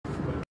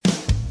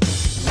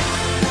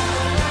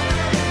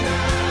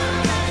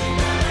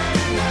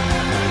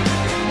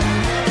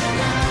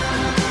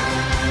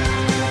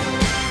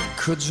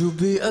Could you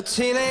be a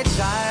teenage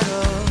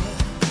idol?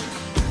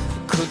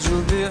 Could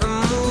you be a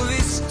movie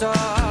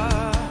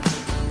star?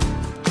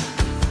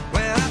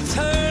 When I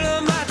turn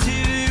on my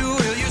TV,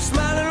 will you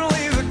smile and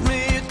wave at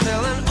me,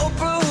 telling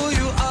Oprah who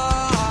you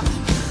are?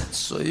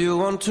 So you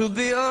want to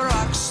be a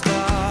rock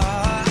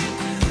star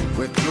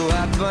with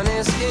blue-eyed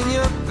bunnies in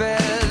your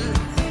bed?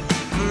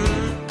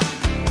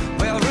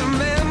 Well,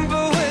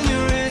 remember when you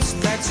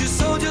reached that you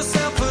sold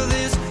yourself for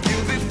this.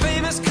 You'll be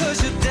famous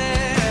 'cause you're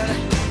dead.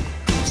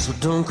 So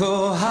don't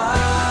go higher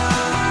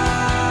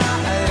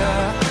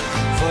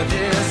for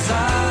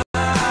desire.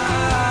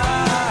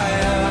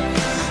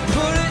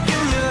 Put it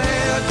in your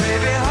head,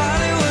 baby,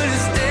 Hollywood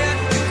is dead.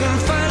 You can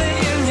find it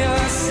in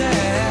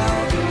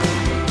yourself.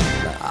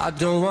 Now, I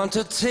don't want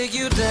to take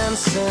you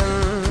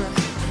dancing,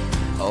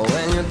 oh,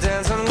 when you're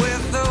dancing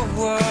with the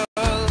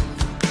world.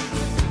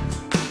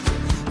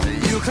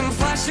 You can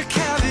flash your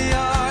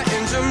caviar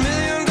in Jamaica.